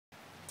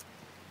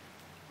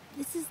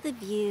This is the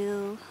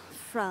view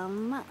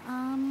from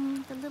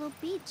the little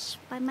beach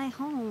by my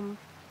home.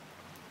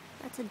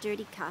 That's a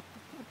dirty cup,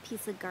 a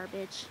piece of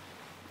garbage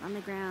on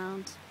the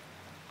ground.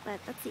 But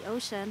that's the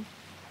ocean.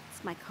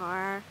 It's my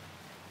car.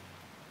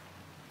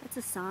 That's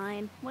a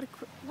sign.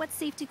 What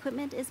safety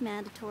equipment is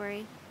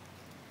mandatory?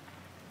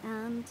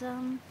 And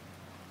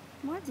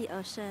more of the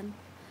ocean.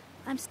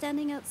 I'm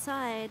standing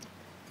outside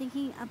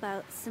thinking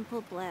about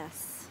simple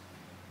bliss.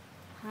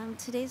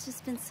 Today's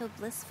just been so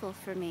blissful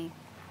for me.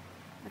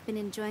 I've been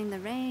enjoying the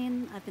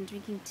rain, I've been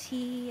drinking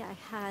tea, I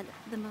had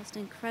the most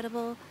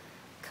incredible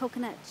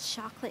coconut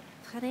chocolate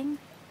pudding,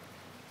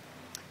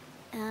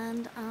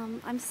 and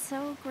I'm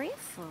so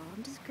grateful.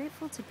 I'm just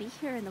grateful to be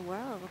here in the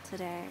world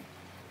today.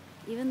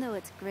 Even though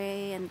it's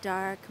gray and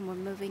dark and we're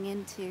moving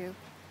into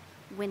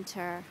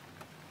winter,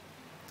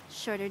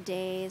 shorter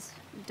days,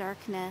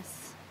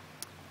 darkness,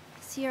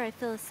 this year I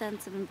feel a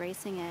sense of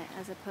embracing it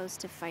as opposed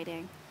to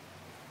fighting.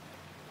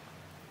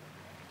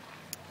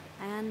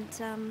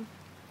 And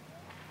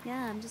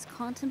yeah, I'm just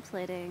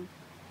contemplating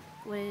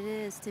what it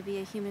is to be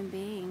a human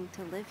being,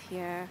 to live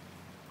here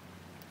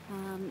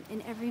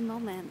in every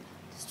moment,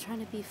 just trying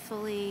to be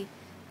fully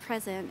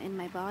present in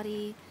my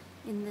body,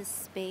 in this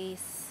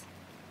space,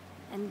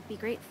 and be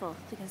grateful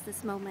because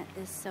this moment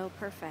is so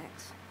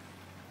perfect,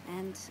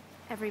 and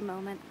every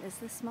moment is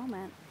this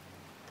moment.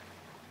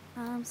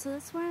 So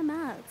that's where I'm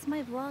at. It's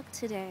my vlog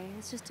today.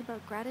 It's just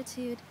about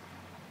gratitude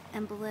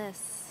and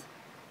bliss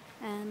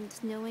and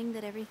knowing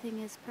that everything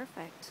is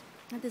perfect.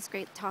 I had this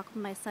great talk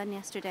with my son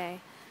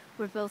yesterday.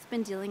 We've both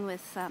been dealing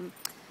with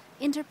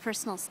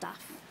interpersonal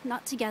stuff,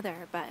 not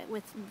together, but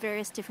with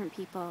various different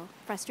people,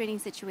 frustrating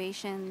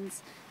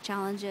situations,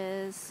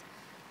 challenges,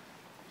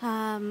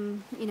 how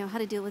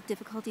to deal with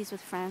difficulties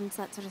with friends,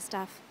 that sort of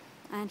stuff.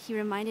 And he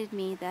reminded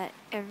me that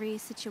every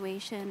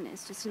situation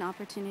is just an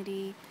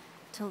opportunity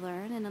to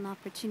learn and an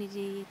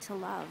opportunity to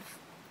love.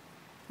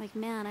 Like,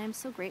 man, I'm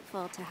so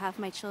grateful to have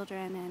my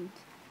children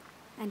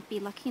and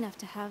be lucky enough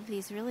to have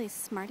these really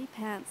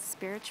smarty-pants,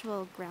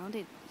 spiritual,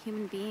 grounded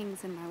human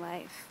beings in my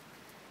life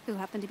who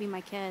happen to be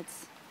my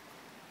kids.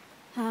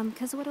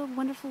 Because what a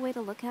wonderful way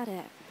to look at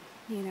it,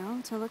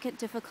 to look at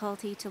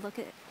difficulty, to look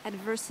at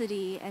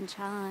adversity and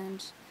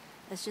challenge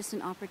as just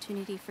an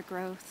opportunity for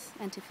growth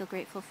and to feel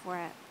grateful for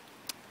it.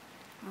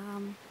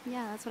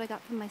 Yeah, that's what I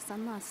got from my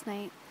son last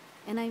night.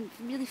 And I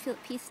really feel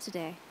at peace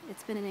today.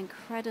 It's been an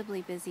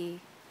incredibly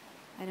busy,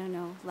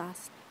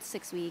 last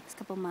 6 weeks,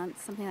 couple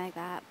months, something like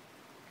that.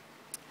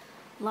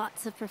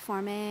 Lots of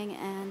performing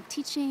and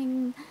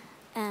teaching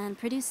and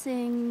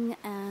producing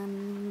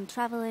and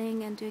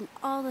traveling and doing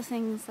all the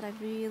things that I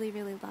really,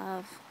 really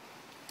love.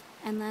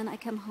 And then I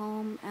come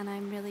home and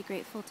I'm really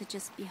grateful to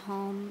just be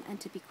home and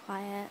to be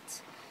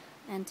quiet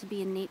and to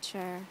be in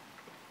nature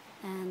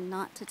and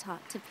not to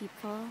talk to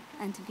people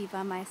and to be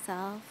by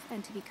myself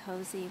and to be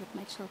cozy with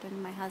my children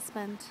and my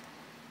husband.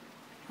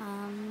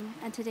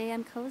 And today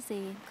I'm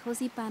cozy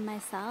by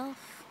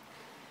myself,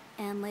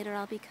 and later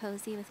I'll be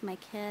cozy with my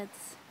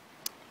kids.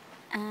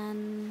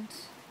 And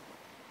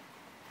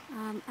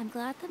I'm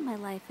glad that my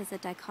life is a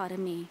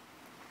dichotomy,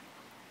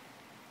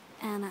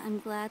 and I'm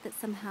glad that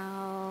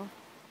somehow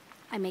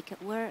I make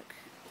it work,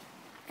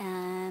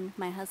 and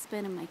my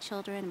husband and my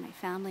children and my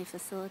family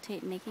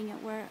facilitate making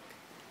it work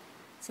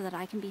so that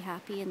I can be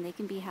happy and they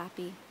can be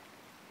happy.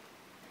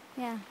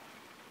 Yeah,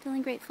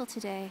 feeling grateful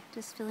today,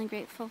 just feeling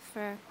grateful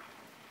for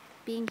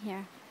being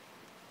here.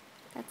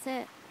 That's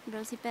it.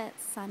 Rosie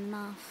Bits, signing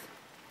off.